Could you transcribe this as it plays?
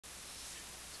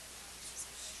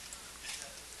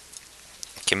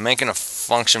Okay, making a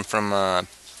function from a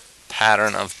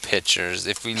pattern of pictures.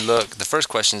 If we look, the first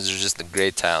questions are just the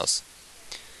gray tiles.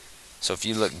 So if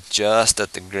you look just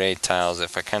at the gray tiles,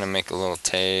 if I kind of make a little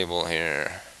table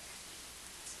here,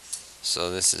 so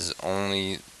this is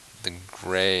only the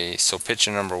gray. So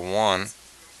picture number 1,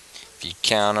 if you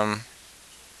count them,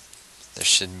 there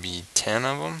should be 10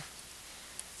 of them.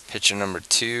 Picture number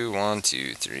 2, 1,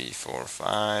 2, 3, 4,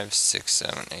 5, 6,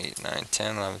 7, 8, 9,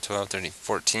 10, 11, 12, 13,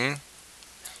 14.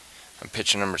 And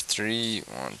picture number 3,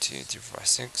 1, 2, 3, 4, 5,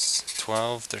 6,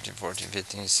 12, 13, 14,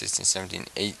 15, 16, 17,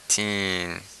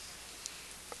 18.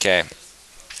 Okay,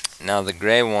 now the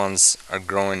gray ones are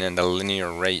growing at a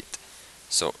linear rate.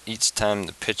 So each time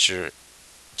the picture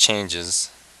changes,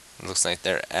 it looks like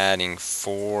they're adding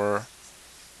 4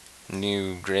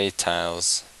 new gray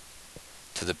tiles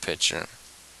to the picture.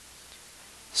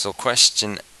 So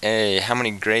question A, how many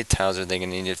gray tiles are they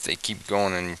going to need if they keep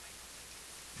going and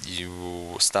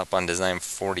you stop on design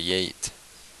 48?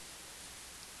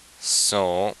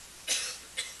 So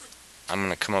I'm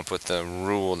going to come up with a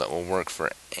rule that will work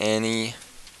for any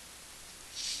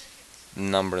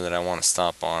number that I want to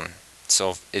stop on. So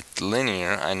if it's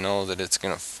linear, I know that it's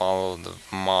going to follow the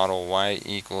model y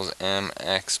equals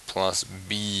mx plus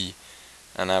b.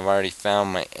 And I've already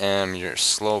found my m, your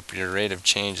slope, your rate of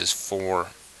change is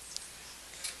 4.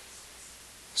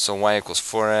 So y equals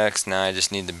 4x, now I just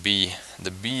need the b.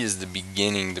 The b is the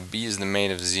beginning, the b is the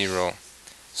mate of 0.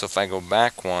 So if I go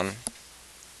back one,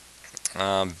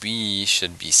 b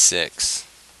should be 6.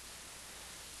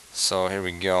 So here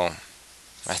we go.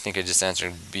 I think I just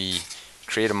answered b.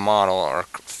 Create a model or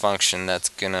function that's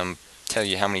going to tell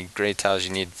you how many gray tiles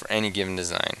you need for any given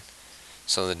design.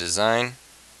 So the design,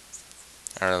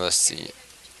 or let's see,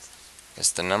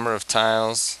 it's the number of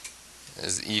tiles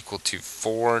is equal to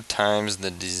 4 times the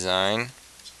design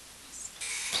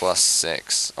plus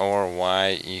 6, or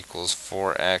y equals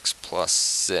 4x plus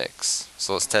 6.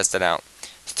 So let's test it out.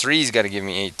 3's got to give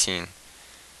me 18.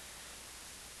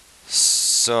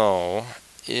 So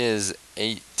is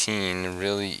 18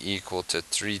 really equal to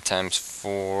 3 times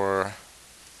 4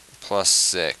 plus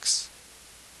 6?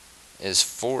 Is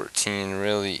 14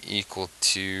 really equal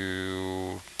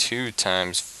to 2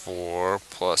 times 4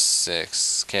 plus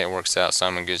 6? Okay, it works out, so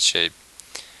I'm in good shape.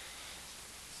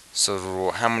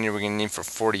 So how many are we going to need for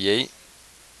 48?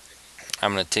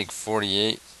 I'm going to take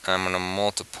 48, I'm going to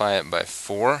multiply it by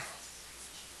 4,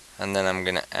 and then I'm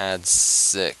going to add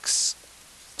 6.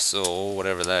 So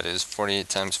whatever that is, 48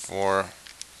 times 4,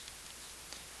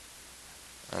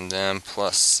 and then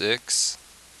plus 6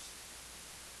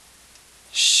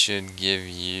 should give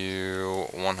you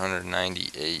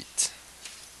 198.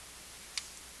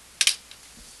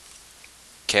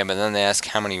 Okay, but then they ask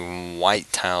how many white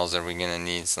tiles are we going to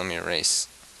need, so let me erase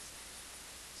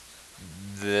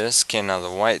this. Okay, now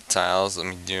the white tiles, let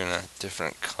me do in a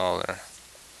different color.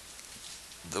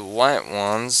 The white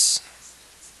ones,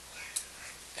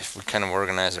 if we kind of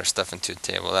organize our stuff into a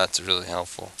table, that's really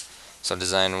helpful. So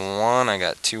design 1, I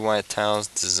got 2 white tiles.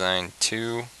 Design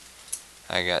 2,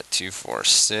 I got 2, 4,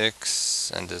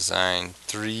 6. And design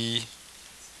 3,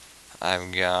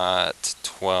 I've got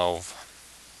 12.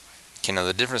 Okay, now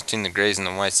the difference between the grays and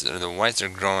the whites are the whites are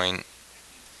growing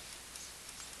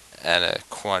at a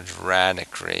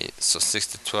quadratic rate. So 6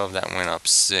 to 12, that went up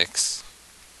 6.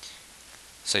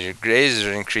 So your grays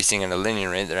are increasing at a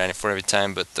linear rate, they're adding 4 every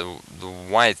time, but the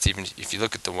whites, even if you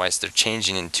look at the whites, they're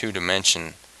changing in 2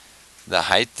 dimensions. The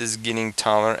height is getting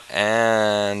taller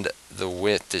and the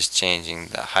width is changing.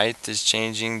 The height is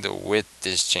changing, the width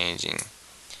is changing.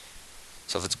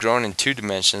 So if it's growing in 2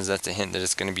 dimensions, that's a hint that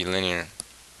it's going to be linear,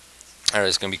 or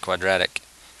it's going to be quadratic.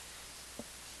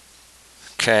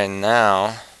 Okay,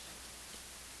 now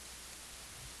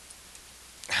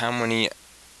how many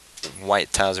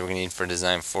white tiles are we going to need for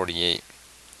design 48?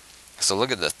 So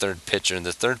look at the third picture.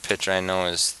 The third picture I know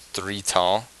is 3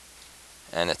 tall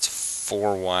and it's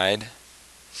 4 wide.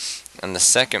 And the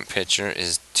second picture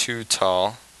is 2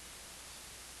 tall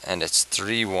and it's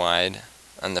 3 wide.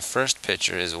 And the first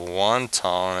picture is 1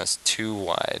 tall and it's 2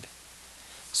 wide.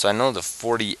 So I know the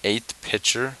 48th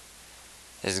picture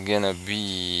is going to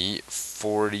be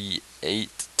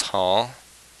 48 tall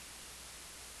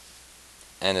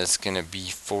and it's going to be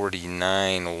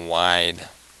 49 wide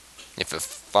if it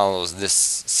follows this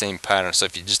same pattern. So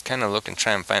if you just kind of look and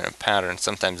try and find a pattern,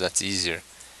 sometimes that's easier.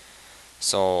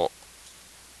 So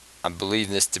I believe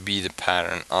this to be the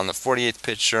pattern. On the 48th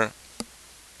picture,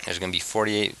 there's going to be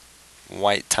 48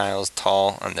 white tiles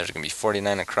tall, and there's going to be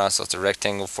 49 across, so it's a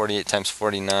rectangle. 48 times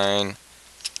 49,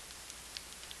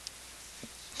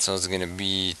 so it's going to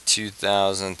be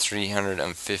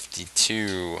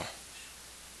 2,352.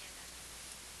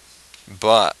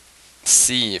 But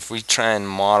see, if we try and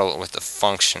model it with a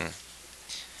function,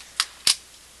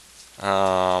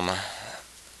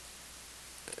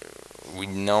 we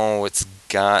know it's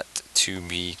got to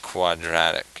be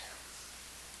quadratic.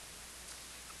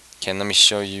 Okay, let me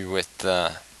show you with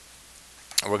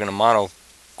we're going to model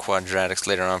quadratics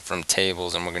later on from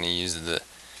tables, and we're going to use the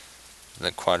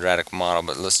quadratic model,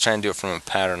 but let's try and do it from a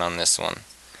pattern on this one.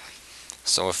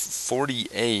 So if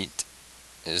 48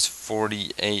 is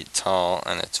 48 tall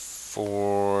and it's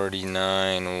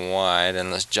 49 wide,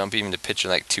 and let's jump even to picture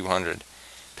like 200.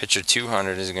 Picture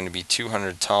 200 is going to be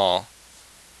 200 tall,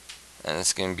 and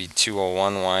it's going to be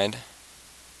 201 wide.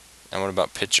 And what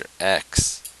about picture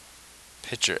X?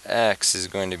 Picture X is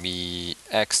going to be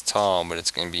X tall, but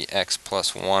it's going to be X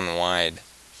plus 1 wide.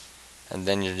 And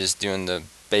then you're just doing the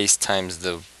base times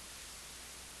the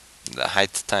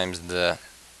height times the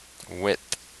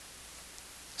width.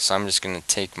 So I'm just going to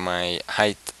take my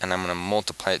height and I'm going to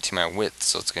multiply it to my width.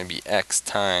 So it's going to be X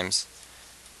times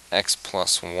X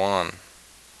plus 1.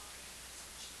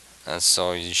 And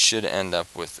so you should end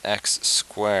up with X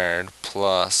squared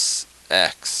plus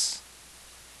X.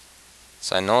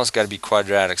 So I know it's got to be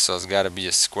quadratic, so it's got to be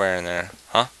a square in there.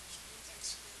 Huh?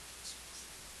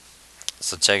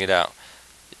 So check it out.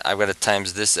 I've got to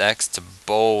times this X to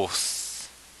both.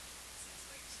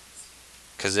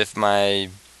 Because if my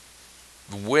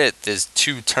width is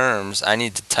 2 terms, I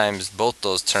need to times both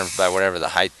those terms by whatever the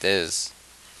height is.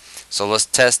 So let's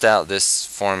test out this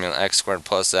formula, X squared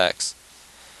plus X.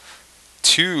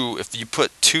 2, if you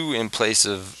put 2 in place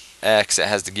of X, it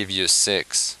has to give you a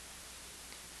 6.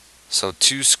 So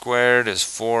 2 squared is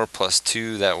 4 plus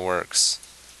 2, that works.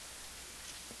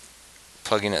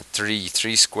 Plug in at 3.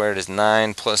 3 squared is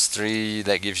 9 plus 3,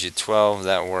 that gives you 12,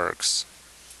 that works.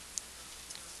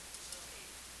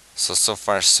 So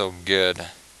far so good.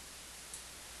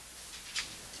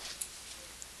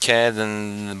 Okay,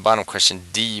 then the bottom question,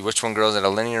 D, which one grows at a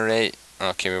linear rate?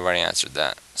 Okay, we've already answered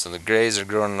that. So the grays are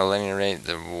growing at a linear rate,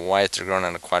 the whites are growing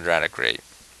at a quadratic rate.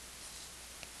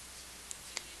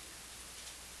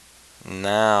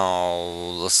 Now,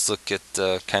 let's look at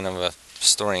kind of a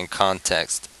story in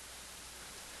context.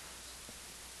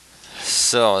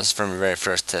 So, this is from your very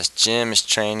first test. Jim is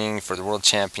training for the World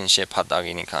Championship hot dog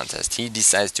eating contest. He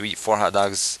decides to eat 4 hot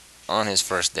dogs on his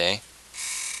first day,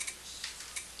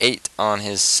 8 on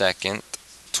his second,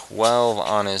 12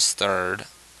 on his third,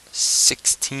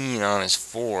 16 on his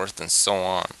fourth, and so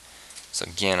on. So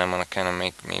again, I'm going to kind of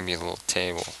make maybe a little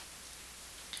table.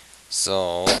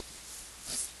 So,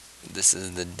 this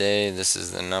is the day, this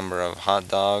is the number of hot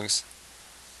dogs.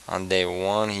 On day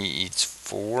 1, he eats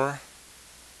 4.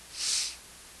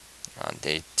 On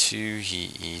day 2,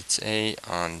 he eats 8.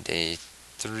 On day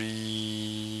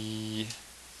 3,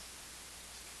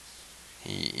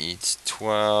 he eats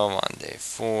 12. On day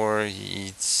 4, he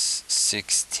eats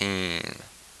 16.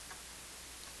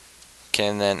 Okay,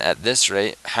 and then at this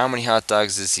rate, how many hot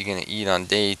dogs is he going to eat on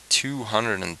day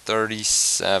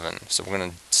 237? So we're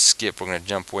going to skip, we're going to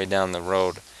jump way down the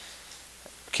road.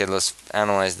 Okay, let's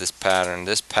analyze this pattern.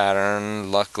 This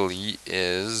pattern, luckily,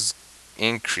 is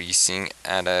increasing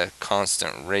at a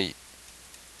constant rate.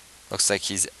 Looks like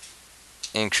he's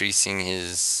increasing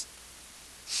his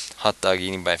hot dog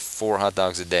eating by 4 hot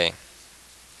dogs a day.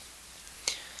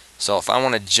 So if I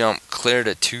want to jump clear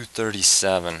to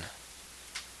 237,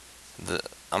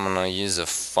 I'm going to use a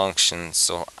function.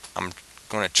 So I'm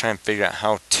going to try and figure out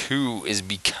how 2 is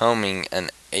becoming an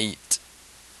 8.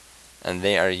 And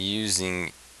they are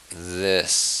using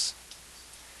this.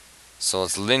 So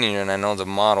it's linear, and I know the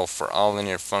model for all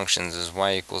linear functions is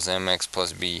y equals mx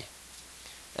plus b.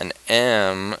 And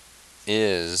m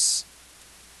is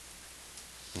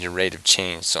your rate of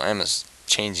change. So m is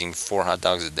changing 4 hot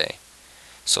dogs a day.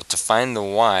 So to find the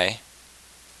y,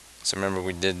 so remember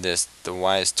we did this, the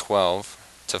y is 12.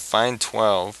 To find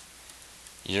 12,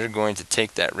 you're going to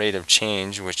take that rate of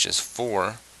change, which is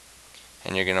 4,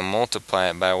 and you're going to multiply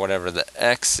it by whatever the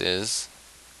x is,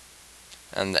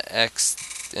 and the x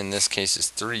in this case is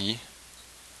 3,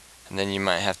 and then you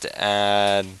might have to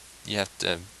add, you have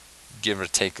to give or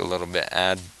take a little bit,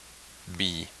 add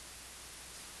b.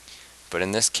 But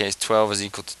in this case 12 is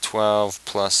equal to 12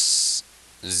 plus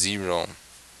 0,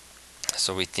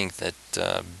 so we think that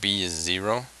b is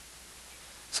 0.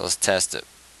 So let's test it.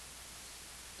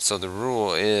 So the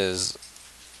rule is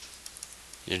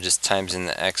you're just timesing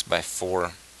the x by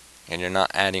 4, and you're not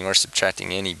adding or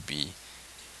subtracting any b.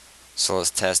 So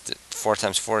let's test it. 4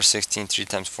 times 4 is 16, 3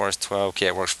 times 4 is 12. Okay,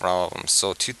 it works for all of them.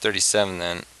 So 237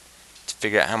 then, to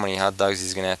figure out how many hot dogs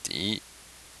he's going to have to eat,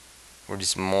 we'll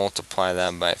just multiply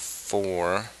that by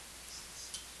 4.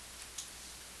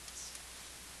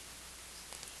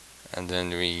 And then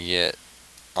we get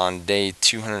on day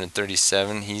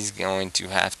 237, he's going to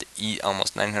have to eat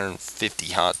almost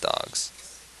 950 hot dogs.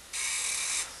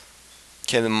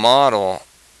 Okay, the model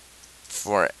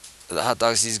for the hot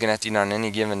dogs he's going to have to eat on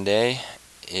any given day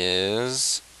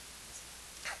is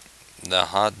the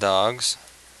hot dogs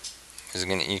is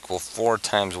going to equal 4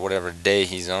 times whatever day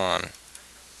he's on,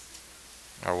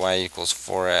 or y equals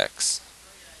 4x.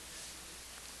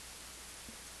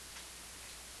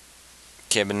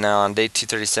 Okay, but now on day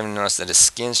 237, notice that his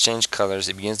skin's changed colors.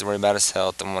 He begins to worry about his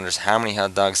health and wonders how many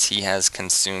hot dogs he has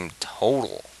consumed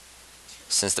total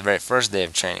since the very first day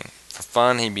of training. For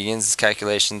fun, he begins his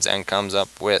calculations and comes up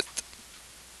with,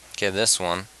 okay, this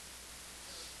one,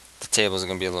 the table is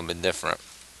going to be a little bit different.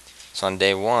 So on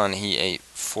day 1, he ate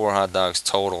 4 hot dogs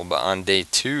total, but on day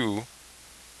 2,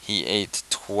 he ate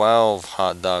 12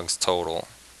 hot dogs total,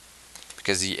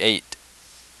 because he ate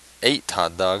 8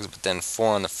 hot dogs, but then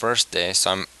 4 on the first day.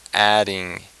 So I'm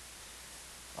adding,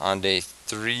 on day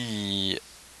 3,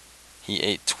 he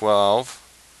ate 12,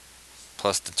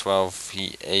 plus the 12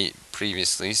 he ate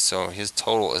previously, so his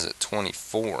total is at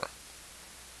 24.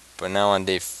 But now on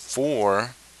day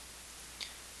 4,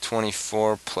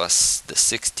 24 plus the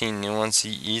 16 new ones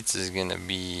he eats is going to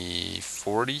be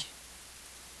 40.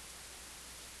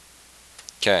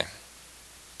 Okay,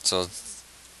 so it's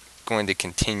going to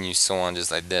continue so on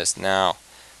just like this. Now,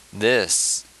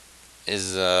 this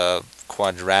is a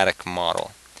quadratic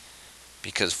model,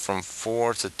 because from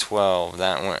 4 to 12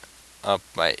 that went up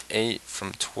by 8,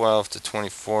 from 12 to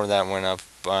 24 that went up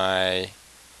by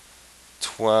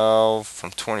 12,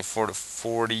 from 24 to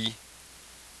 40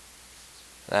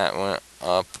 that went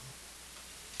up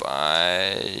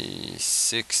by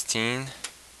 16.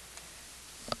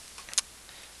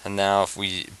 And now if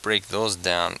we break those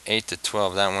down, 8 to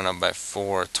 12 that went up by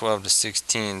 4, 12 to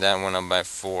 16 that went up by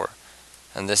 4.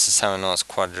 And this is how I know it's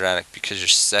quadratic, because your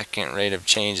second rate of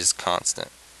change is constant.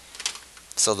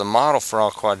 So the model for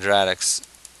all quadratics,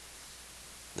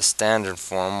 the standard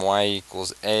form, y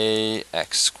equals a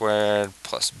x squared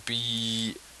plus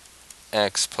b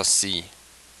x plus c.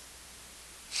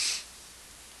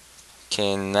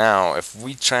 Okay, now if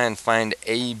we try and find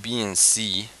a, b, and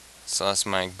c, so that's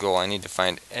my goal. I need to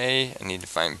find a, I need to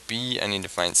find b, I need to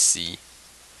find c.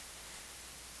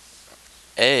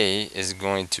 A is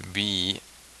going to be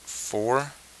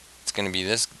 4. It's going to be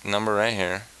this number right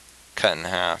here, cut in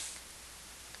half.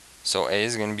 So a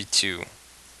is going to be 2.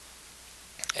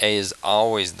 A is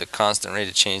always the constant rate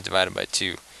of change divided by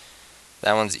 2.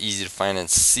 That one's easy to find, and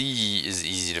C is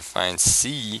easy to find.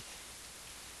 C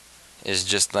is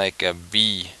just like a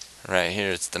B right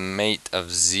here. It's the mate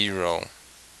of 0.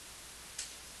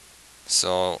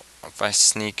 So if I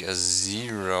sneak a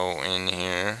 0 in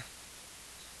here,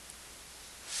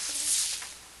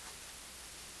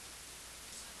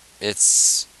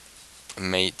 its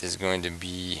mate is going to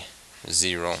be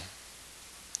 0.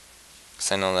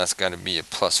 Because I know that's got to be a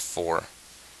plus 4.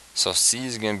 So C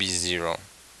is going to be 0.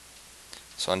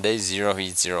 So on day 0, he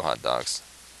eats 0 hot dogs.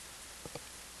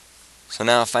 So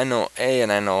now if I know A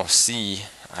and I know C,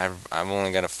 I've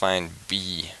only got to find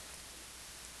B.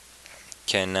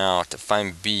 Okay, now to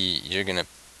find B, you're going to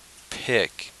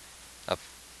pick a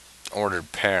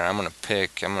ordered pair. I'm going to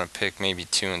pick maybe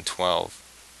 2 and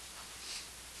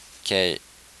 12. Okay,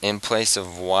 in place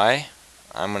of Y,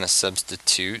 I'm going to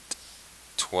substitute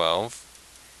 12.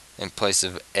 In place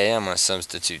of A, I'm going to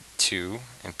substitute 2.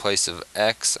 In place of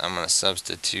X, I'm going to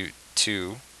substitute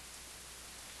 2.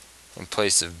 In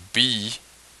place of B,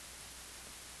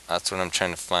 that's what I'm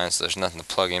trying to find, so there's nothing to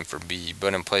plug in for B.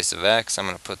 But in place of X, I'm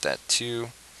going to put that 2.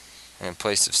 And in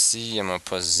place of C, I'm going to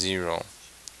put 0.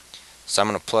 So I'm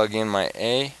going to plug in my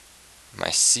A, my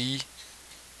C,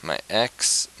 my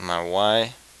X, my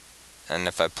Y. And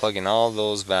if I plug in all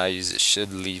those values, it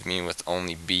should leave me with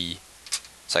only B.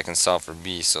 So I can solve for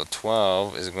B. So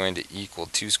 12 is going to equal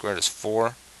 2 squared is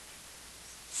 4.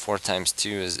 4 times 2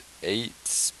 is 8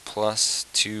 plus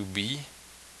 2B.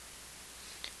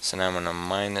 So now I'm going to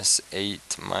minus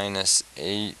 8 minus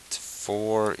 8.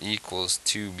 4 equals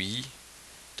 2B.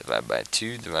 Divide by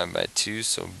 2, divide by 2.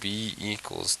 So B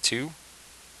equals 2.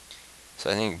 So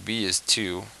I think B is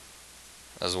 2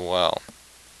 as well.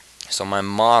 So my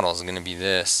model is going to be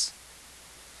this.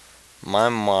 My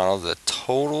model, the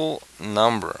total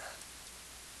number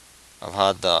of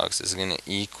hot dogs is going to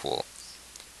equal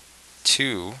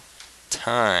 2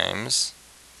 times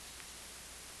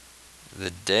the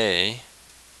day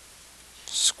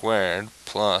squared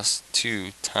plus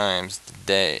 2 times the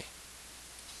day,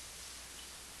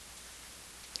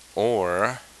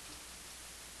 or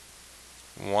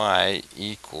y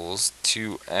equals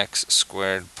 2x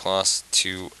squared plus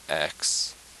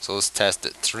 2x. So let's test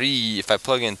it. 3, if I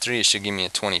plug in 3, it should give me a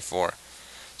 24.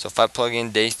 So if I plug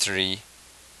in day 3,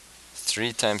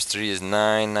 3 times 3 is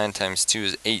 9, 9 times 2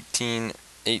 is 18,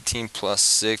 18 plus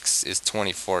 6 is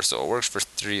 24. So it works for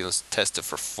 3. Let's test it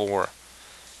for 4.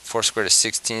 4 squared is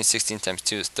 16, 16 times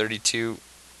 2 is 32,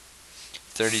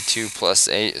 32 plus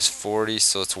 8 is 40,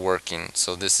 so it's working.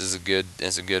 So this is a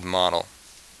good model.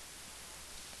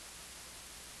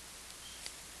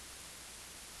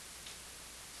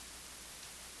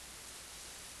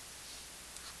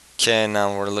 Okay,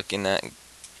 now we're looking at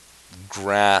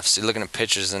graphs. You're looking at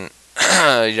pictures, and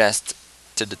you're asked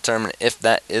to determine if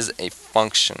that is a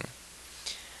function.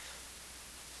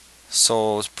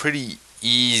 So it's pretty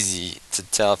easy to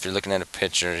tell if you're looking at a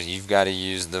picture. You've got to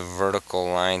use the vertical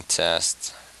line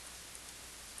test.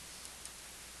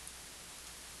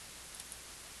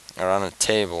 Or on a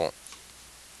table,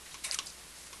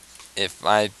 if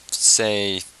I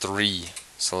say 3,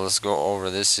 so let's go over,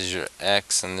 this is your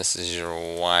x and this is your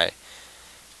y.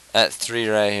 At 3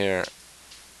 right here,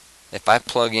 if I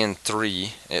plug in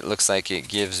 3, it looks like it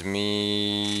gives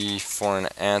me, for an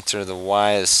answer, the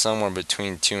y is somewhere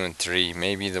between 2 and 3.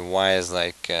 Maybe the y is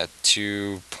like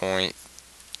 2.2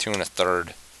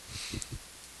 1/3.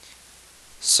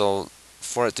 So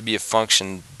for it to be a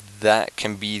function, that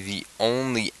can be the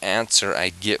only answer I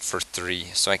get for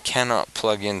 3. So I cannot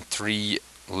plug in 3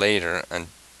 later and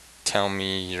tell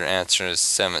me your answer is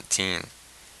 17.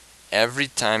 Every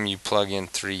time you plug in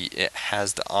 3, it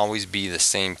has to always be the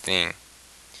same thing.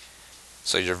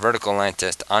 So your vertical line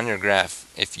test on your graph,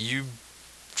 if you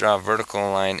draw a vertical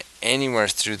line anywhere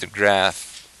through the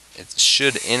graph, it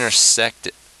should intersect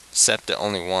it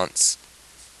only once.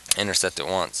 Intersect it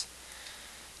once.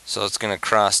 So it's going to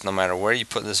cross, no matter where you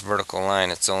put this vertical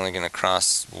line, it's only going to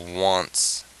cross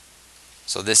once.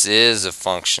 So this is a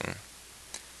function.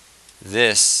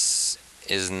 This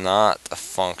is not a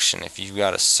function. If you've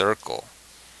got a circle,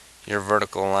 your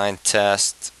vertical line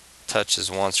test touches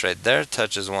once right there,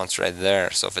 touches once right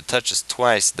there. So if it touches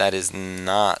twice, that is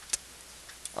not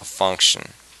a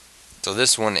function. So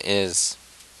this one is.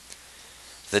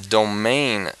 The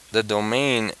domain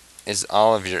is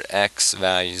all of your x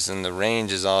values, and the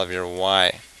range is all of your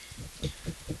y.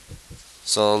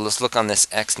 So let's look on this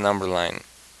x number line.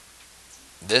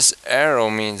 This arrow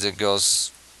means it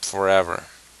goes forever.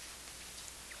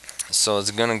 So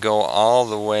it's going to go all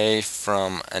the way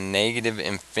from a negative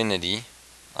infinity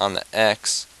on the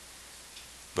x,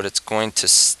 but it's going to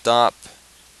stop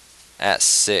at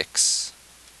 6.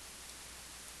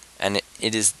 And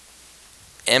it is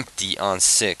empty on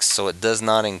 6, so it does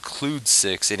not include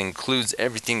 6. It includes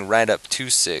everything right up to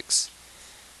 6.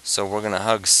 So we're going to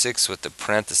hug 6 with the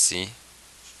parenthesis,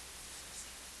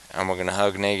 and we're going to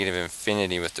hug negative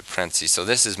infinity with the parentheses. So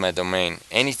this is my domain.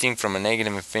 Anything from a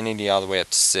negative infinity all the way up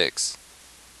to 6.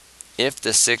 If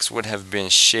the 6 would have been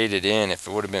shaded in, if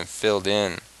it would have been filled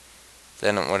in,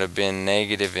 then it would have been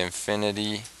negative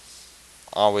infinity,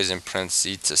 always in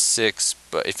parentheses, to 6.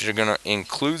 But if you're going to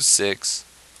include 6,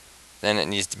 then it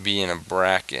needs to be in a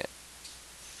bracket.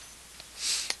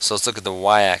 So let's look at the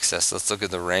y-axis. Let's look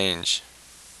at the range.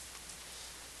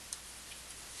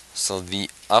 So the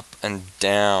up and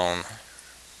down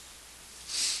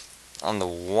on the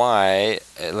y,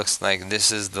 it looks like this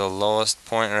is the lowest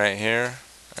point right here,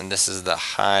 and this is the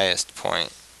highest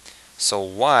point. So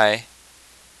y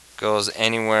goes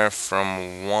anywhere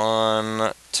from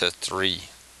 1 to 3.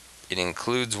 It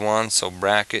includes 1, so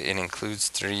bracket. It includes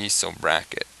 3, so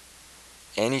bracket.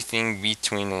 Anything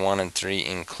between 1 and 3,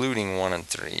 including 1 and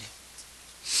 3.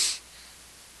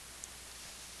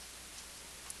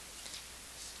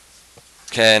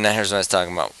 Okay, now here's what I was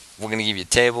talking about. We're going to give you a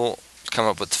table, come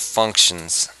up with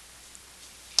functions.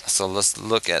 So let's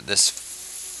look at this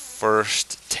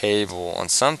first table. And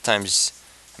sometimes,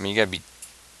 you got to be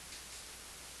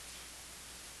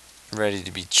ready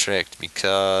to be tricked,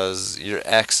 because your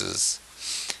x's,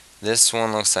 this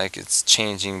one looks like it's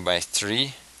changing by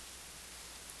 3.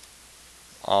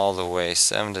 All the way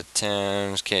 7 to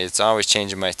 10. Okay, it's always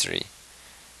changing by 3.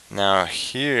 Now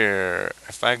here,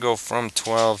 if I go from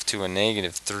 12 to a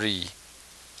negative 3,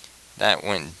 that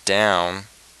went down.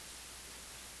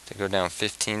 To go down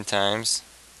 15 times.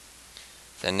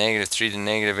 Then negative 3 to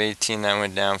negative 18, that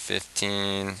went down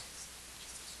 15.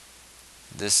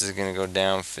 This is going to go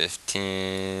down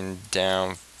 15,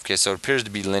 down. Okay, so it appears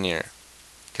to be linear,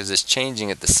 because it's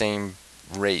changing at the same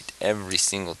rate every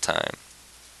single time.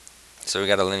 So we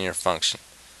got a linear function.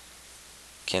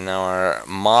 Okay, now our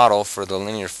model for the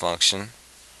linear function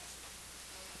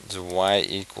is y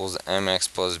equals mx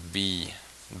plus b.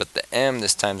 But the m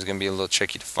this time is going to be a little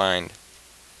tricky to find,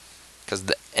 because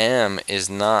the m is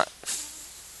not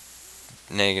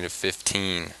negative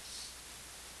 15.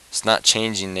 It's not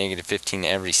changing negative 15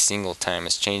 every single time.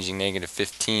 It's changing negative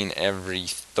 15 every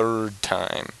third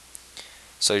time.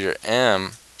 So your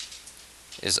M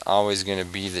is always going to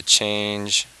be the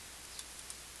change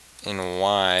in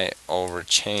Y over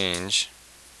change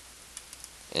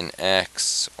in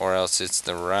X, or else it's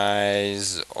the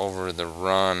rise over the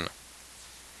run.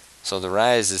 So the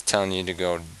rise is telling you to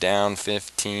go down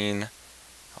 15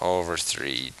 over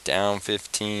 3, down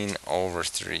 15 over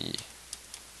 3.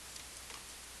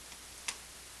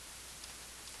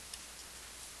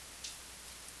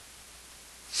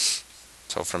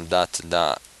 So from dot to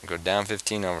dot, go down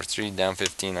 15 over 3, down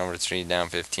 15 over 3, down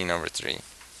 15 over 3.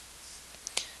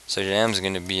 So your M is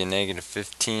going to be a negative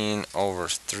 15 over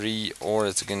 3, or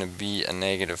it's going to be a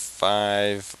negative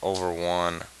 5 over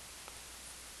 1.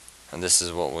 And this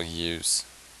is what we'll use.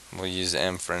 We'll use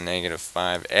M for a negative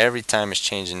 5. Every time it's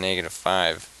changing negative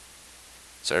 5.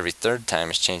 So every third time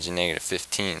it's changing negative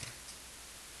 15.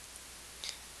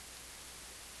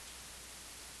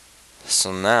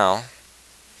 So now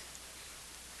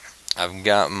I've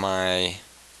got my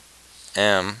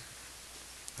M.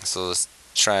 So let's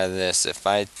try this. If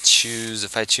I choose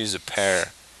a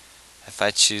pair, if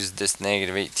I choose this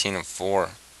negative 18 and 4,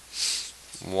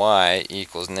 Y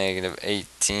equals negative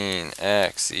 18,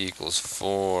 X equals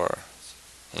 4.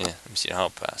 Yeah, let me see how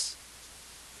it pass.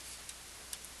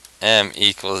 M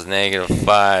equals negative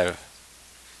 5.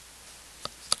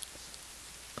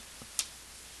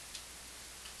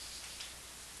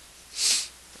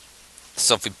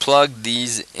 So if we plug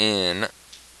these in,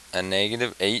 a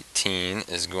negative 18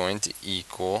 is going to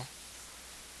equal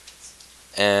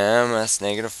M, that's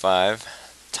negative 5,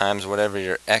 times whatever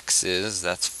your X is,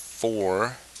 that's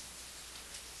 4,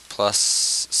 plus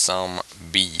some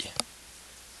B.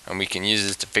 And we can use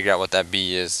this to figure out what that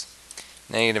B is.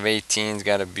 Negative 18's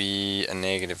got to be a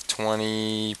negative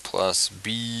 20 plus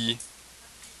B.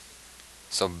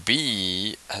 So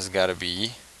B has got to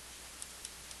be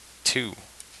 2.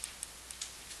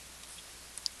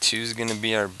 2 is going to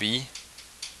be our B.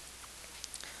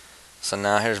 So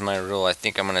now here's my rule. I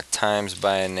think I'm going to times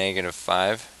by a negative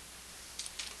 5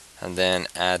 and then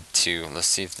add 2. Let's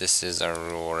see if this is our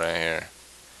rule right here.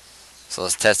 So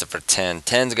let's test it for 10.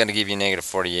 10 is going to give you negative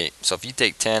 48. So if you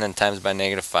take 10 and times by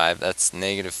negative 5, that's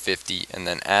negative 50, and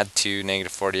then add 2,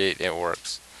 negative 48, it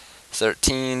works.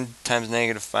 13 times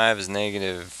negative 5 is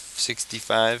negative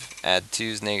 65. Add 2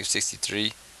 is negative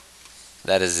 63.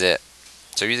 That is it.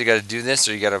 So you either got to do this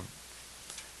or you got to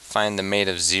find the mate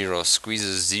of 0. Squeeze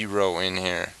a 0 in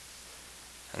here.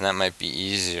 And that might be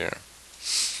easier.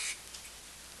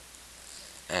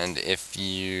 And if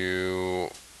you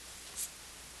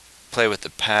play with the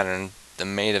pattern, the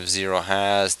mate of 0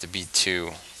 has to be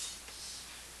 2.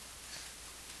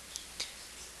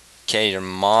 Okay, your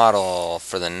model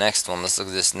for the next one. Let's look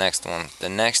at this next one. The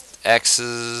next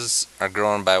X's are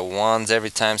growing by 1s every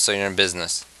time, so you're in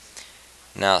business.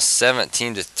 Now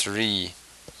 17 to 3,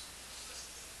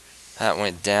 that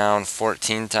went down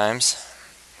 14 times.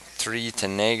 3 to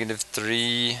negative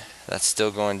 3, that's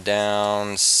still going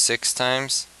down 6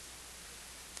 times.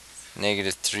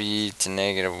 Negative 3 to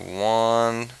negative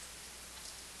 1,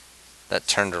 that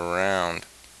turned around.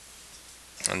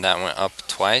 And that went up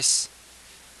twice.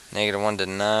 Negative 1 to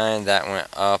 9, that went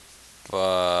up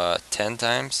 10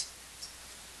 times.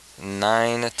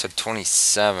 9 to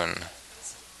 27.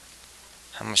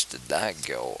 How much did that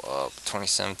go up?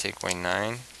 27 take away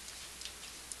 9.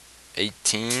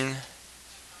 18. And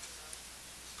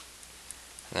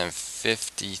then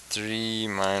 53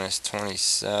 minus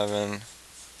 27.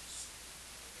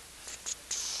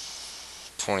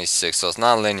 26. So it's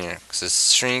not linear because it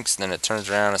shrinks, then it turns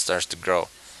around and starts to grow.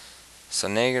 So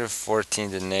negative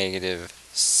 14 to negative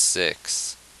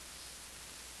 6.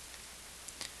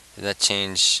 Did that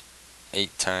change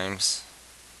 8 times?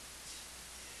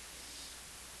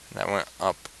 That went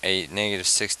up 8. Negative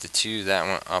 6 to 2, that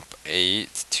went up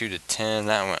 8. 2 to 10,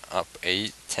 that went up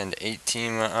 8. 10 to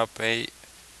 18 went up 8.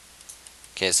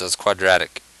 Okay, so it's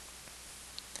quadratic.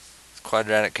 It's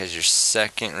quadratic because your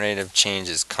second rate of change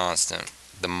is constant.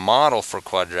 The model for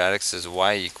quadratics is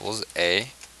y equals a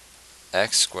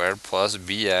x squared plus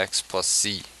bx plus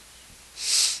c.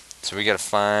 So we got to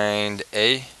find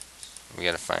a, we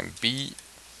got to find b,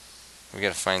 we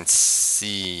got to find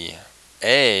c.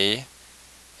 A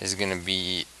is going to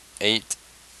be 8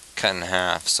 cut in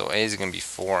half, so a is going to be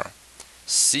 4.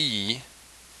 C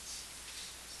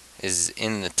is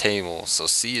in the table, so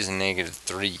c is negative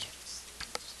 3.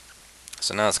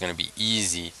 So now it's going to be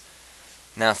easy.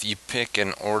 Now if you pick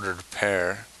an ordered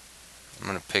pair, I'm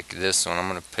going to pick this one. I'm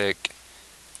going to pick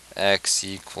x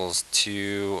equals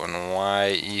 2 and y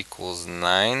equals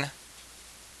 9.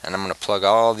 And I'm going to plug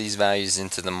all these values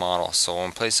into the model. So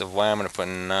in place of y, I'm going to put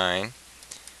 9. In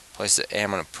place of a, I'm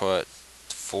going to put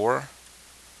 4. In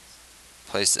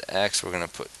place of x, we're going to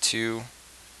put 2.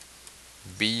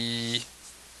 B,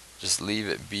 just leave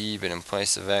it b, but in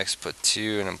place of x, put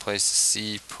 2. And in place of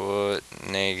c, put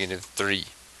 -3.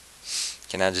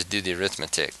 Okay, now just do the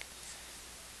arithmetic.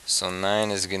 So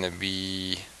 9 is going to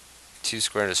be 2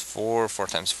 squared is 4. 4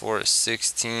 times 4 is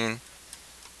 16.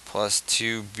 Plus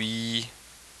 2b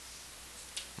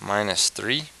minus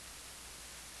 3.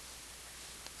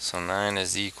 So 9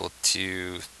 is equal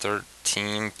to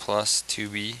 13 plus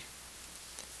 2b.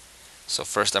 So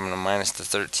first I'm going to minus the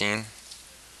 13.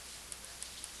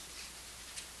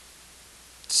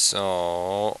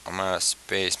 So I'm out of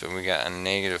space, but we got a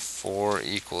 -4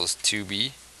 equals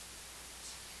 2b.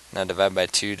 Now divide by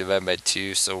 2, divide by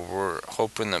 2. So we're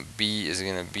hoping that b is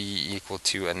going to be equal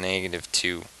to a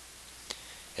 -2.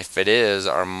 If it is,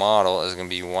 our model is going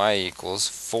to be y equals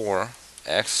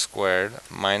 4x squared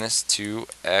minus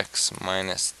 2x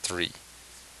minus 3.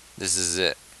 This is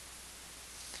it.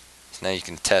 So now you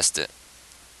can test it.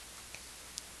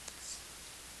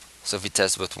 So if you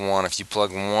test with 1, if you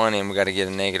plug 1 in, we got to get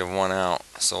a -1 out.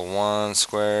 So 1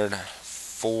 squared,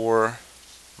 4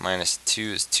 minus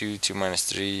 2 is 2, 2 minus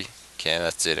 3. Okay,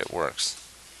 that's it, it works.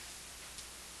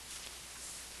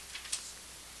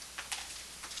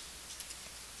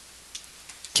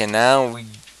 Okay, now we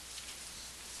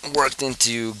worked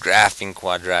into graphing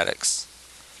quadratics.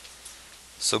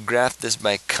 So graph this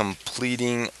by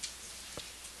completing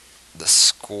the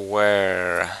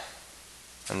square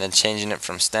and then changing it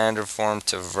from standard form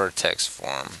to vertex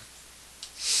form.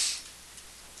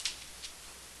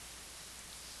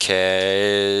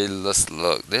 Okay, let's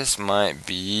look. This might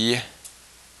be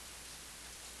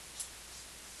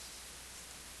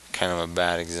kind of a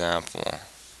bad example.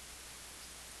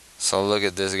 So look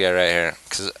at this guy right here,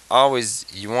 because always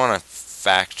you want to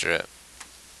factor it.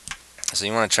 So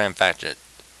you want to try and factor it.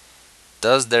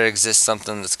 Does there exist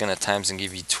something that's going to times and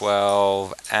give you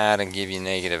 12, add and give you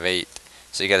 -8?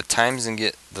 So you got to times and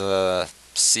get the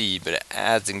c, but it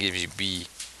adds and gives you b.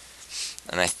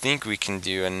 And I think we can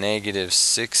do a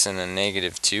 -6 and a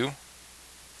 -2.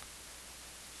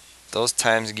 Those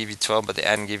times give you 12, but they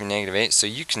add and give you -8. So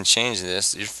you can change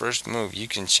this. Your first move, you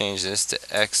can change this to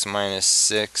x minus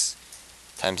 6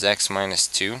 times x minus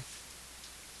 2.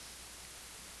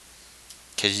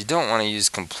 Because you don't want to use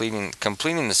completing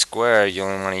the square. You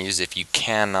only want to use if you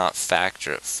cannot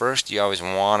factor it. First, you always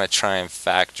want to try and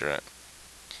factor it.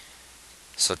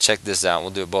 So check this out.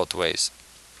 We'll do it both ways.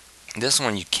 This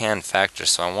one you can factor,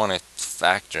 so I want to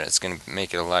factor it. It's going to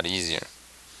make it a lot easier.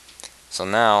 So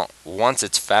now, once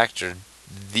it's factored,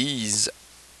 these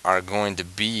are going to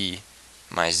be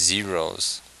my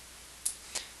zeros.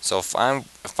 So if I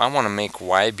want to make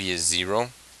y be a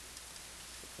 0,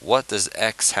 what does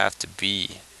x have to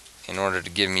be in order to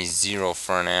give me 0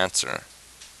 for an answer?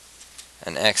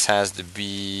 And x has to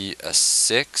be a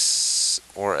 6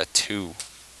 or a 2.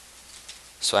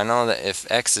 So I know that if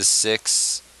x is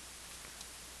 6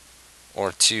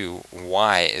 or 2,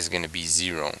 y is going to be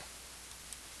 0.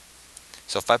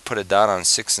 So if I put a dot on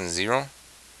 6 and 0,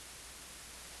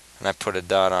 and I put a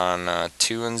dot on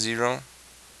 2 and 0,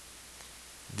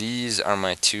 these are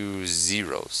my two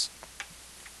zeros.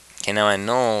 Okay, now I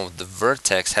know the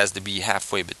vertex has to be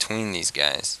halfway between these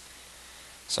guys.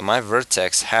 So my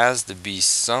vertex has to be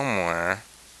somewhere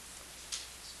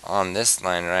on this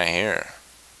line right here.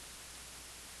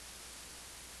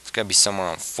 It's got to be somewhere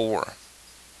on 4.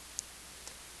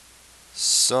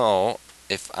 So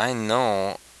if I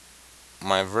know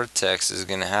my vertex is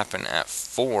going to happen at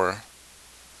 4,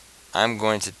 I'm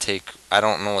going to take, I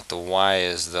don't know what the y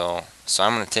is though, so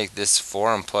I'm going to take this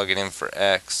 4 and plug it in for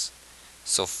x.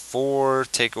 So 4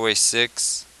 take away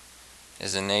 6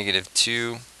 is a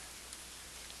 -2,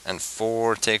 and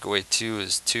 4 take away 2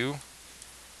 is 2,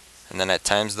 and then I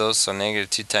times those, so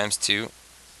 -2 times 2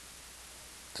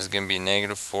 is going to be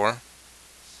 -4.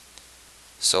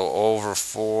 So over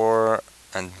 4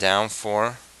 and down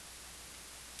 4.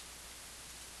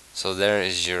 So there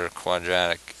is your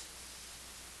quadratic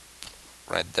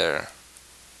right there.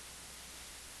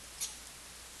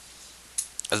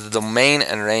 As the domain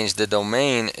and range, the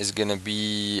domain is going to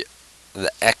be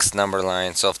the x number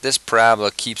line. So if this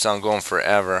parabola keeps on going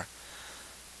forever,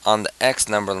 on the x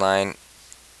number line,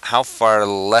 how far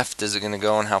left is it going to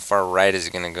go and how far right is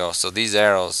it going to go? So these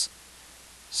arrows,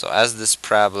 so as this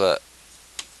parabola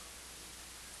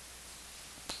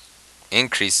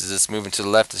increases, it's moving to the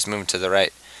left, it's moving to the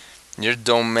right. Your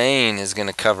domain is going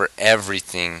to cover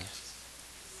everything.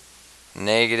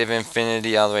 negative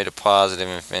infinity all the way to positive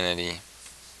infinity.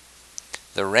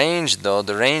 The range though,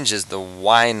 the range is the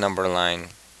y number line.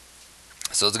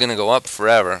 So it's going to go up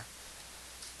forever.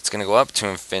 It's going to go up to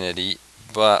infinity,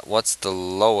 but what's the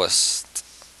lowest?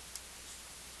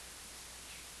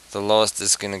 The lowest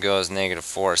it's going to go is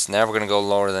 -4. It's never going to go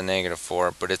lower than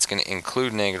 -4, but it's going to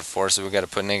include -4, so we've got to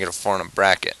put -4 in a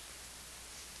bracket.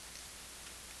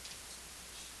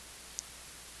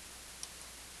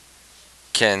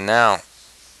 Okay, now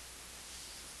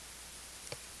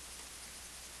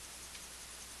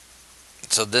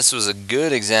so this was a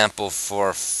good example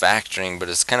for factoring, but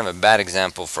it's kind of a bad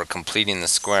example for completing the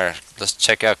square. Let's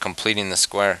check out completing the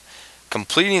square.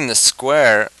 Completing the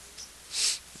square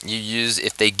you use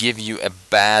if they give you a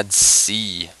bad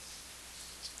c.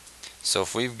 So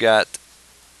if we've got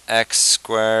x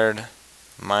squared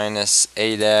minus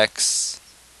 8x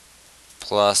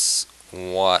plus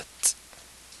what?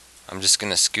 I'm just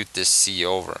going to scoot this c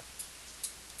over.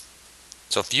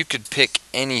 So if you could pick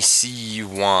any c you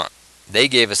want, they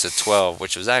gave us a 12,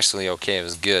 which was actually okay, it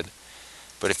was good.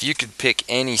 But if you could pick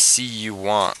any c you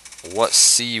want, what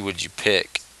c would you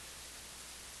pick?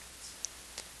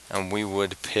 And we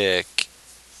would pick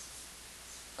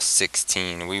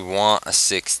 16. We want a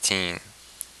 16.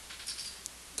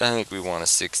 I think we want a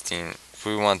 16. If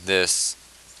we want this,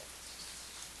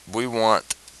 we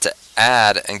want to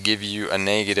add and give you a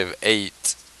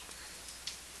 -8.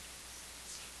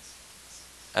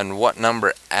 And what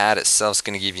number add itself is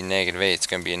going to give you -8? It's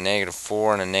going to be a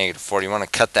 -4 and a -4. You want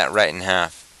to cut that right in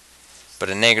half. But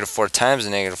a -4 times a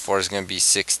 -4 is going to be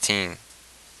 16.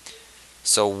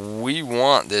 So we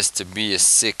want this to be a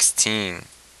 16.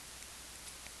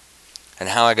 And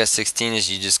how I got 16 is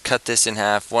you just cut this in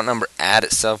half. What number add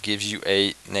itself gives you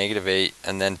 8, -8,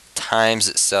 and then times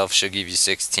itself should give you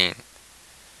 16.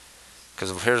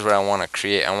 Because here's what I want to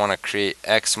create. I want to create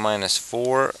x minus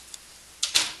 4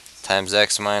 times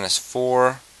x minus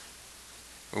 4.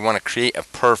 We want to create a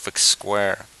perfect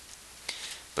square.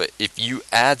 But if you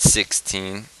add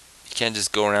 16, you can't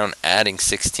just go around adding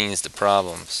 16s to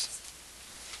problems.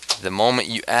 The moment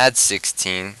you add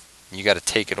 16, you got to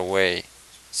take it away.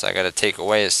 So I got to take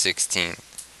away a 16.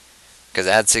 Because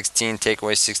add 16, take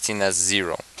away 16, that's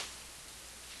 0.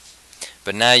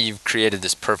 But now you've created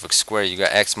this perfect square. You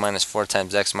got x minus 4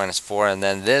 times x minus 4, and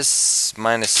then this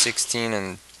minus 16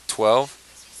 and 12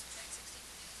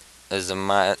 is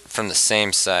from the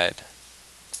same side.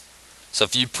 So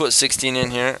if you put 16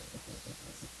 in here,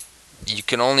 you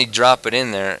can only drop it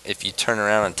in there if you turn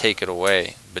around and take it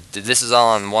away. But this is all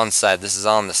on one side. This is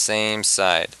all on the same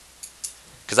side.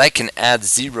 Because I can add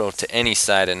 0 to any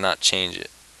side and not change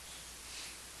it.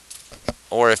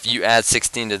 Or if you add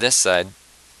 16 to this side,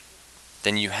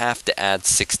 then you have to add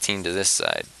 16 to this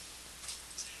side.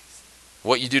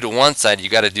 What you do to one side, you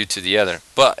got to do to the other.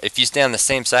 But if you stay on the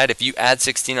same side, if you add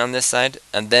 16 on this side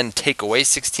and then take away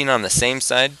 16 on the same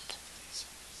side,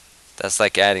 that's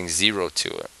like adding 0 to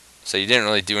it. So you didn't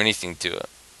really do anything to it.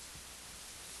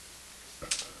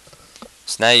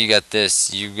 So now you got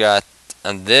this. You got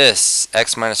on this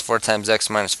x minus 4 times x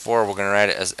minus 4. We're going to write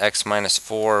it as x minus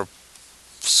 4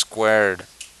 squared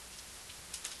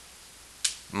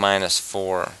minus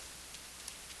 4.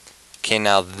 Okay,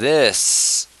 now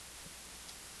this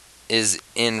is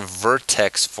in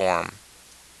vertex form.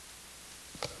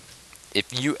 If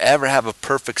you ever have a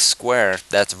perfect square,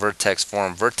 that's vertex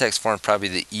form. Vertex form is probably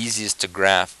the easiest to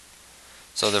graph.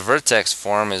 So the vertex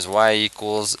form is y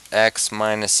equals x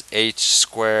minus h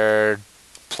squared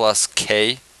plus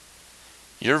k.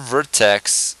 Your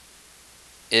vertex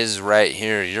is right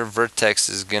here. Your vertex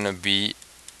is going to be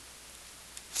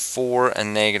 4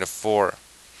 and -4.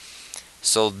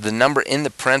 So the number in the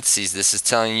parentheses, this is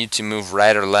telling you to move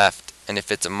right or left. And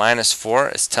if it's a -4,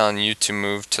 it's telling you to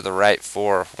move to the right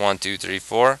 4. 1, 2, 3,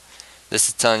 4. This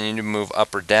is telling you to move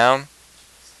up or down.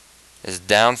 It's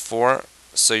down 4.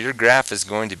 So your graph is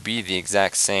going to be the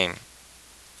exact same.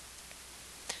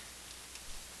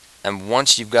 And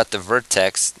once you've got the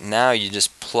vertex, now you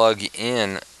just plug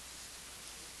in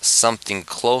something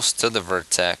close to the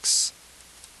vertex.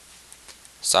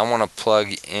 So I want to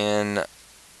plug in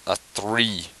a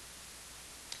 3.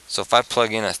 So if I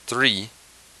plug in a 3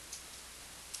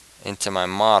 into my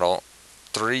model,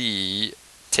 3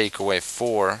 take away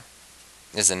 4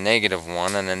 is a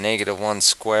 -1, and a -1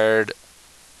 squared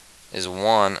is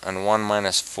 1, and 1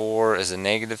 minus 4 is a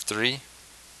 -3.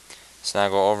 So now I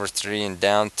go over 3 and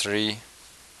down 3.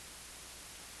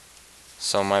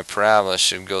 So my parabola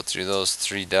should go through those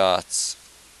 3 dots.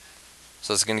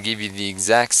 So it's going to give you the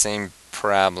exact same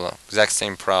parabola, exact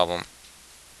same problem.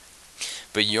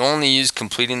 But you only use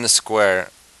completing the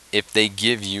square if they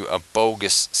give you a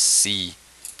bogus C.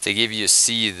 If they give you a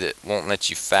C that won't let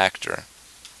you factor.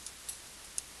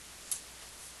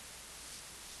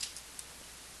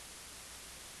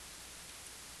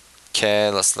 Okay,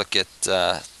 let's look at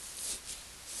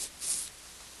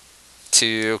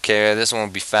 2. Okay, this one will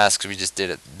be fast because we just did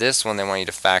it. This one they want you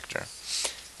to factor.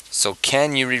 So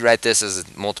can you rewrite this as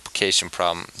a multiplication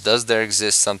problem? Does there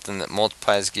exist something that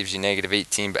multiplies gives you negative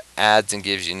 18 but adds and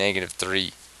gives you negative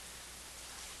 3?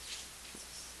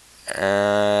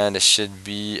 And it should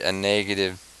be a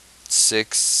negative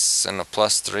 6 and a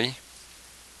plus 3.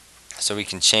 So we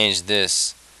can change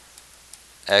this.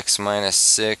 X minus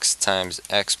 6 times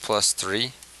x plus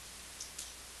 3.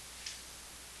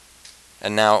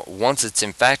 And now once it's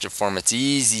in factor form, it's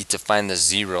easy to find the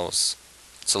zeros.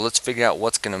 So let's figure out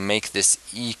what's going to make this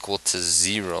equal to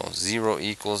 0. 0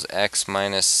 equals x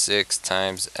minus 6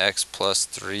 times x plus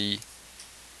 3.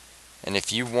 And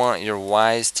if you want your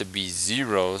y's to be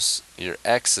zeros, your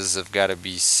x's have got to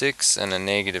be 6 and a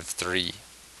negative 3.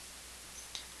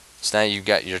 So now you've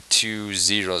got your two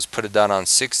zeros. Put a dot on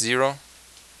 6, 0.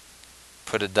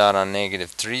 Put a dot on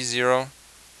negative 3, 0.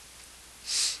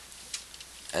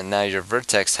 And now your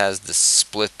vertex has to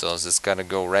split those. It's got to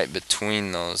go right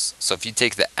between those. So if you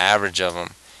take the average of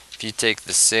them, if you take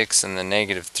the 6 and the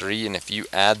negative 3, and if you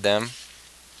add them,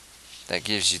 that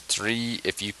gives you 3.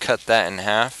 If you cut that in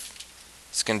half,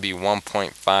 it's going to be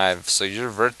 1.5. So your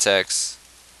vertex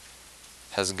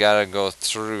has got to go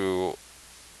through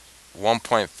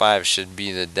 1.5 should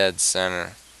be the dead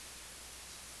center.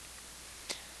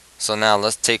 So now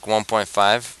let's take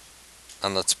 1.5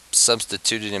 and let's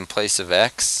substitute it in place of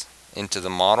x into the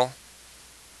model.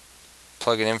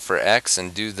 Plug it in for x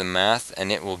and do the math,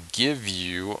 and it will give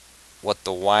you what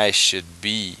the y should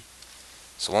be.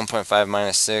 So 1.5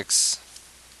 minus 6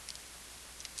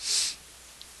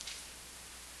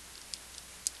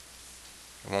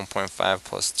 1.5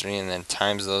 plus 3, and then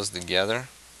times those together.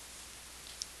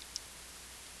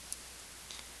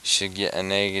 Should get a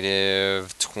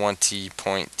negative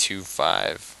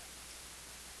 20.25.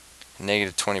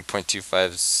 Negative 20.25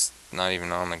 is not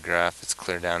even on the graph, it's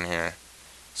clear down here.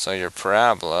 So your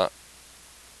parabola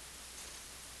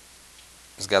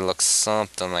has got to look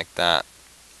something like that.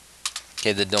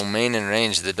 Okay, the domain and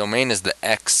range. The domain is the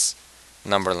x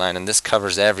number line, and this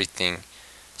covers everything.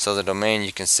 So the domain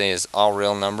you can say is all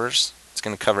real numbers. It's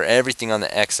going to cover everything on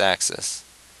the x-axis.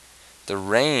 The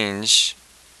range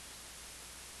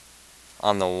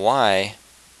on the y,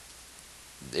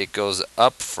 it goes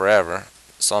up forever.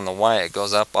 So on the y it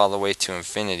goes up all the way to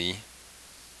infinity,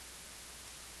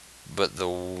 but the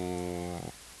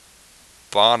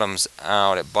bottoms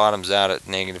out at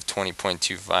negative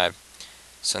 20.25.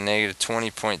 So negative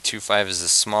 20.25 is the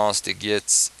smallest it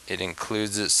gets. It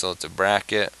includes it, so it's a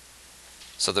bracket.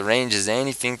 So the range is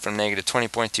anything from negative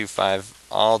 20.25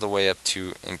 all the way up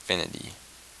to infinity.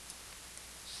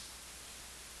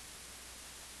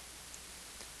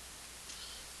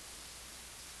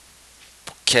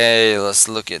 Okay, let's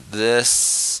look at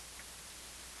this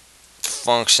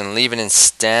function. Leave it in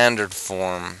standard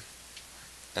form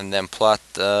and then plot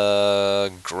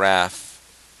the graph,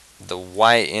 the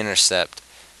y-intercept.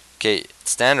 Okay,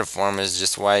 standard form is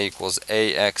just y equals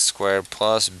ax squared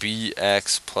plus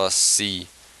bx plus c.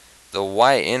 The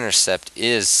y-intercept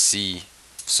is c,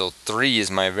 so 3 is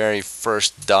my very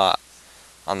first dot.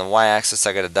 On the y-axis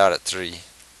I got a dot at 3.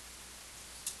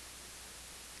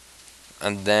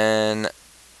 And then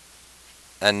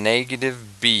a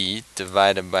negative b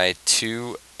divided by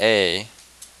 2a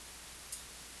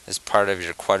is part of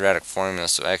your quadratic formula.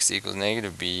 So x equals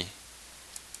negative b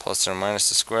plus or minus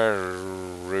the square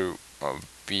root of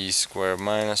b squared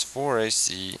minus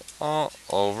 4ac all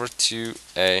over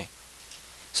 2a.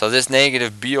 So this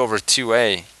negative b over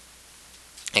 2a,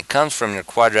 it comes from your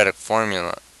quadratic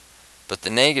formula. But the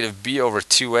negative b over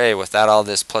 2a without all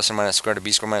this plus or minus square root of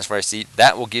b squared minus 4ac,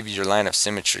 that will give you your line of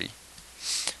symmetry.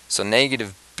 So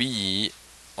negative b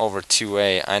over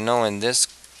 2a, I know in this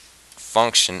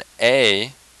function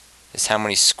a is how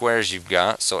many squares you've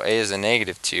got, so a is a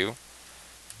negative 2.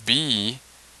 B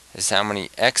is how many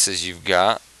x's you've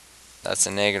got, that's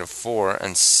a negative 4.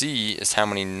 And c is how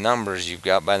many numbers you've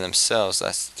got by themselves,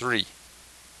 that's 3.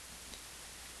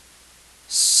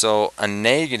 So a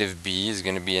negative b is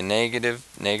going to be a negative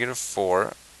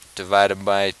 4 divided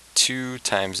by 2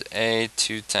 times a,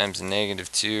 2 times negative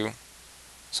 2.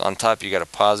 So on top you got a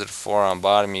positive 4, on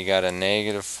bottom you got a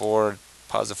negative 4.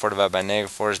 Positive 4 divided by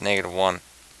negative 4 is negative 1.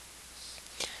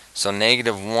 So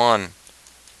negative 1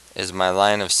 is my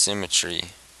line of symmetry.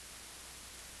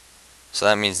 So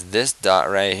that means this dot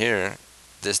right here,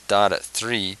 this dot at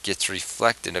 3, gets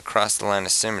reflected across the line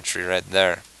of symmetry right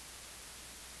there.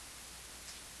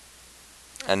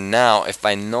 And now if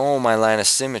I know my line of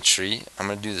symmetry, I'm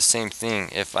going to do the same thing.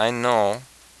 If I know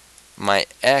my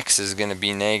x is going to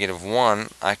be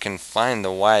 -1, I can find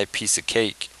the y piece of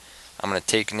cake. I'm going to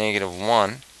take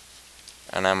 -1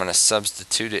 and I'm going to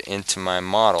substitute it into my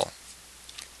model.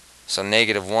 So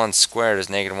 -1 squared is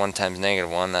 -1 times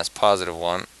 -1, that's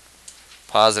 +1.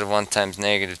 +1 times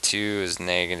 -2 is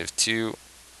 -2.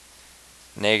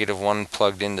 -1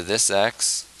 plugged into this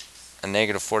x. A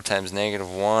 -4 times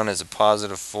 -1 is a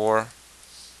 +4.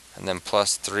 And then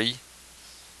 +3.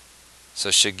 So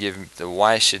it should give, the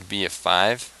y should be a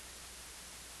 5.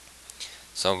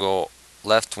 So I'll go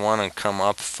left 1 and come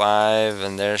up 5,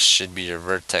 and there should be your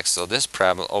vertex. So this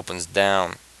parabola opens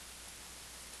down.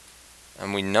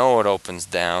 And we know it opens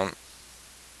down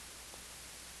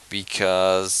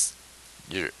because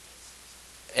your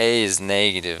a is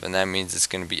negative, and that means it's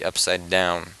going to be upside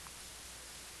down.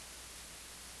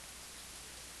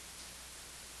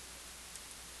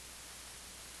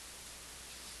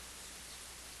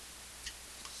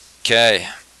 Okay.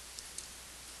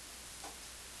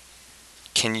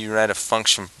 Can you write a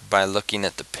function by looking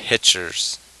at the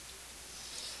pictures?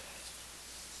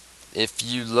 If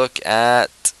you look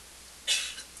at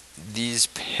these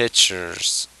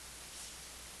pictures,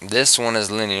 this one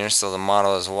is linear, so the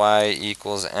model is y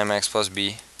equals mx plus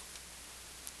b.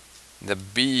 The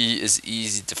b is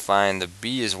easy to find. The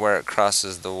b is where it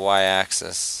crosses the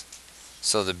y-axis.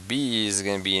 So the b is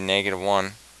going to be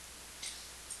 -1.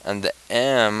 And the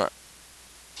m,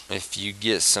 if you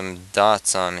get some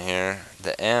dots on here,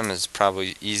 the m is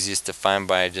probably easiest to find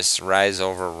by just rise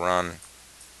over run.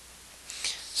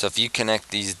 So if you connect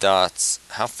these dots,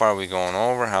 how far are we going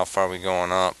over, how far are we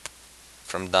going up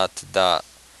from dot to dot?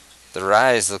 The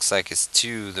rise looks like it's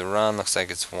 2, the run looks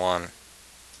like it's 1.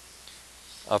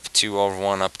 Up 2 over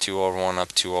 1, up 2 over 1,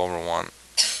 up 2 over 1.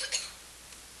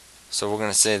 So we're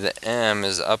going to say the m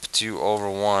is up 2 over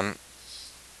 1,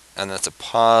 and that's a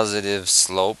positive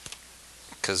slope,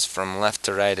 because from left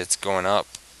to right it's going up.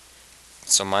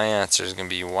 So my answer is going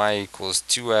to be y equals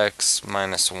 2x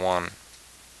minus 1.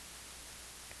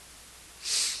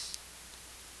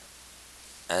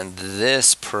 And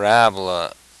this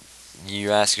parabola,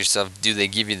 you ask yourself, do they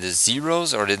give you the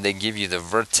zeros or did they give you the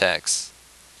vertex?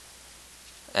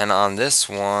 And on this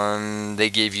one, they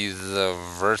gave you the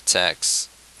vertex.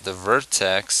 The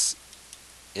vertex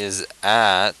is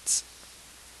at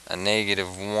a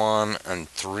 -1 and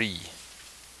 3.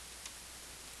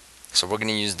 So we're going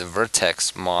to use the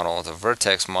vertex model. The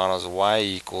vertex model is y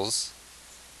equals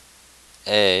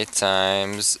a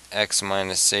times x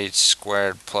minus h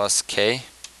squared plus k.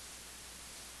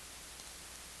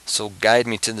 So guide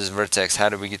me to this vertex. How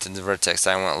did we get to the vertex?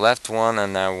 I went left 1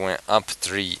 and I went up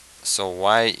 3. So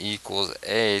y equals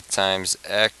a times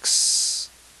x.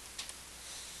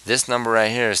 This number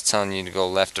right here is telling you to go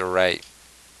left or right.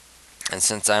 And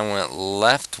since I went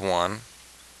left 1,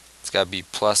 it's got to be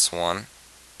 +1.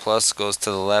 Plus goes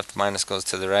to the left, minus goes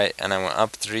to the right. And I went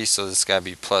up 3, so this got to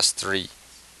be +3.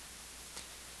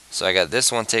 So I got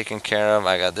this one taken care of.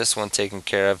 I got this one taken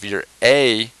care of. Your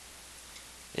a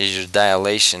is your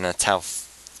dilation. That's how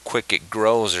quick it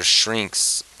grows or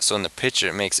shrinks. So in the picture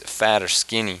it makes it fat or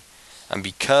skinny. And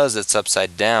because it's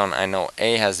upside down, I know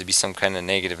a has to be some kind of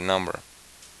negative number.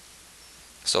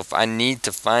 So if I need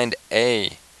to find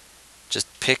a, just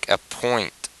pick a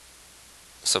point.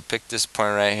 So pick this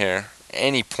point right here.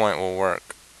 Any point will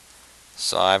work.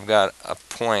 So I've got a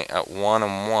point at 1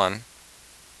 and 1.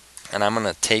 And I'm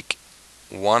going to take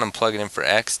 1 and plug it in for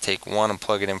x, take 1 and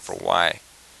plug it in for y.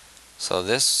 So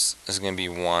this is going to be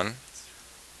 1.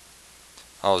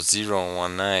 Oh, 0 and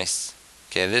 1, nice.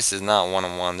 Okay, this is not 1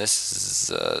 and 1, this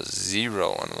is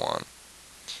 0 and 1.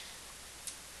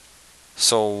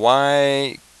 So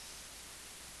y,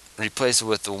 replace it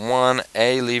with the 1,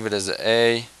 a, leave it as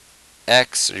a,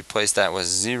 x, replace that with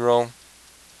 0.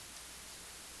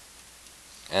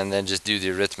 And then just do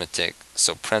the arithmetic.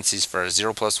 So parentheses for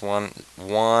 0 plus 1,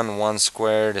 1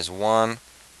 squared is 1.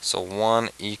 So 1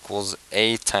 equals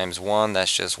a times 1,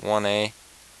 that's just 1a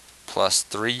plus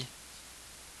 3.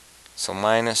 So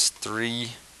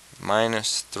 -3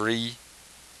 minus 3.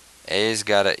 A's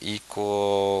got to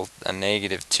equal a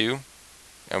 -2.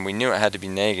 And we knew it had to be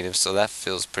negative, so that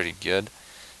feels pretty good.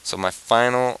 So my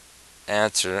final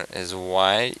answer is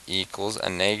y equals a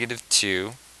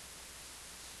 -2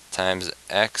 times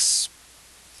x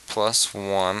plus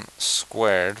 1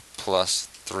 squared plus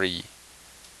 3.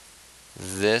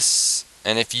 This,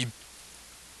 and if you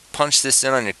punch this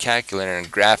in on your calculator and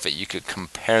graph it, you could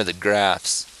compare the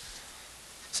graphs.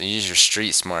 So use your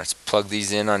street smarts, plug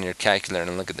these in on your calculator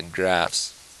and look at the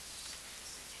graphs.